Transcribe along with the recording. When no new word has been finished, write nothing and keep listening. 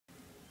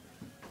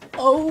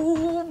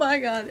Oh my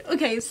god.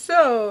 Okay,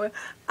 so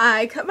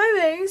I cut my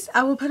bangs.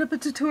 I will put up a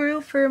tutorial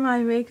for my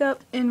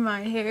makeup and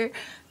my hair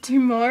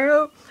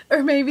tomorrow,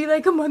 or maybe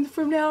like a month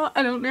from now.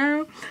 I don't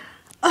know.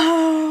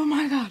 Oh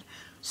my god.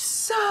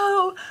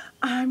 So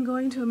I'm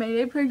going to a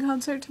Mayday Parade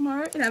concert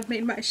tomorrow, and I've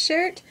made my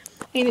shirt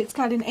and it's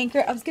got an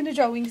anchor. I was gonna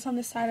draw wings on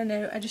the side. I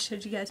know I just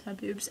showed you guys my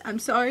boobs. I'm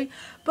sorry,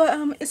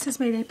 but it says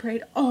Mayday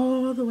Parade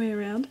all the way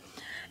around,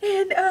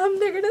 and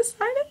they're gonna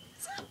sign it.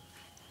 So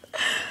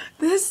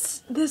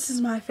this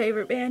is my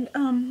favorite band.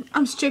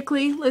 I'm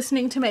strictly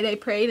listening to Mayday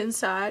Parade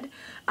inside.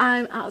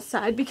 I'm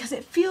outside because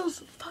it feels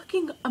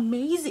fucking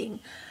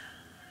amazing.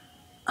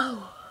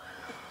 Oh,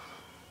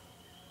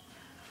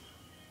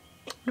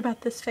 what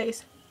about this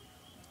face?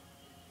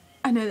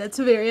 I know that's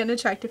a very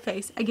unattractive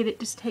face. I get it,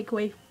 just take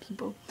away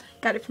people.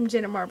 Got it from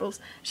Jenna Marbles.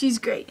 She's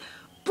great.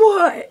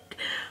 But,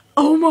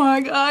 oh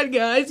my god,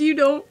 guys, you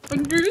don't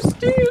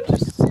understand.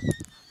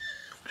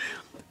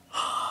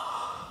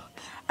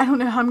 I don't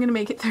know how I'm going to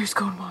make it through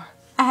Schoolmore.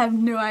 I have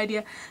no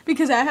idea.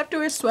 Because I have to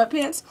wear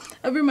sweatpants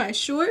over my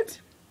shorts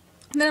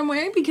that I'm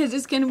wearing because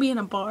it's going to be in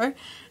a bar.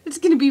 It's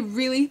going to be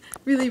really,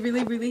 really,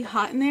 really, really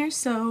hot in there.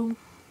 So,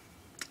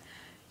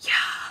 yeah.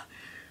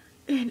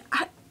 And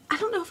I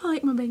don't know if I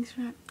like my bangs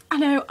or not. I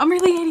know, I'm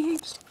really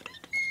ADHD.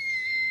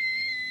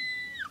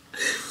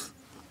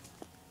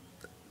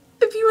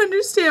 If you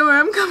understand where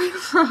I'm coming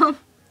from,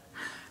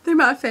 they're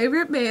my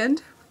favorite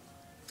band.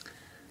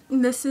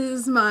 And this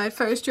is my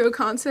first row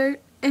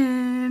concert,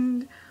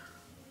 and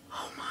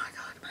oh my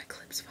god, my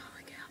clip's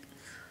falling out.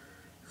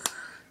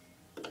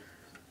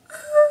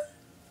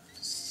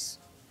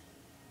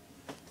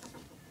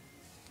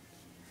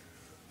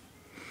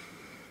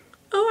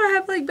 Oh, I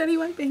have like Betty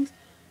White bangs.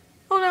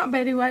 Oh, not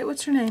Betty White,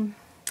 what's her name?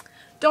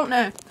 Don't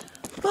know.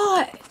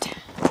 But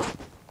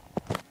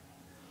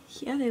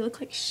yeah, they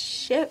look like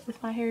shit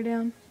with my hair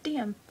down.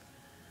 Damn.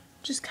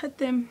 Just cut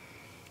them.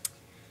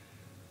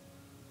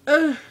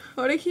 Ugh,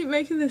 why do I keep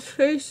making this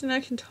face and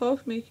I can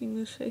talk making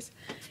this face?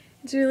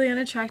 It's really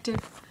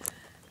unattractive.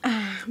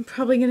 I'm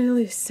probably going to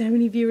lose so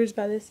many viewers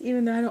by this,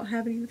 even though I don't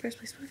have any in the first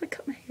place. What if I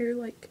cut my hair,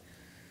 like,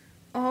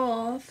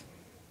 all off?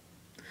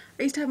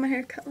 I used to have my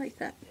hair cut like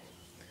that.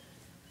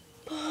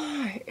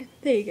 But,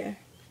 there you go.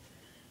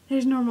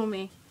 There's normal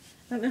me.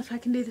 I don't know if I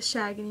can do the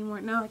shag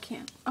anymore. No, I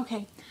can't.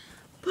 Okay.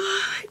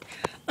 But,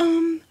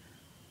 I'm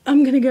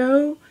gonna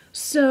go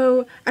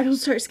so I don't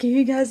start scaring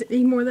you guys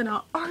any more than I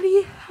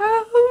already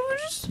have.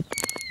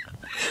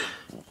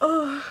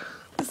 Oh,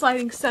 this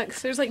lighting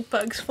sucks. There's like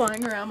bugs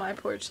flying around my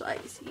porch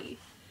light. See?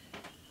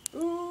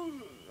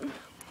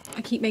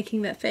 I keep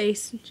making that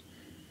face.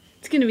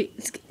 It's gonna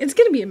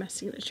be a mess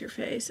to get your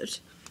face.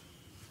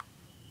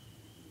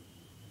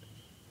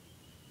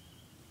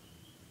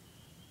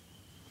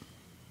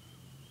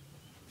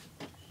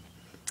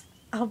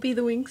 I'll be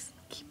the wings,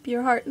 keep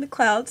your heart in the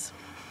clouds.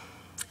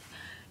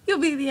 You'll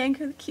be the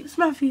anchor that keeps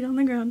my feet on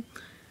the ground.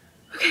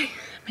 Okay,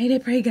 Mayday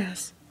Parade,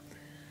 guys.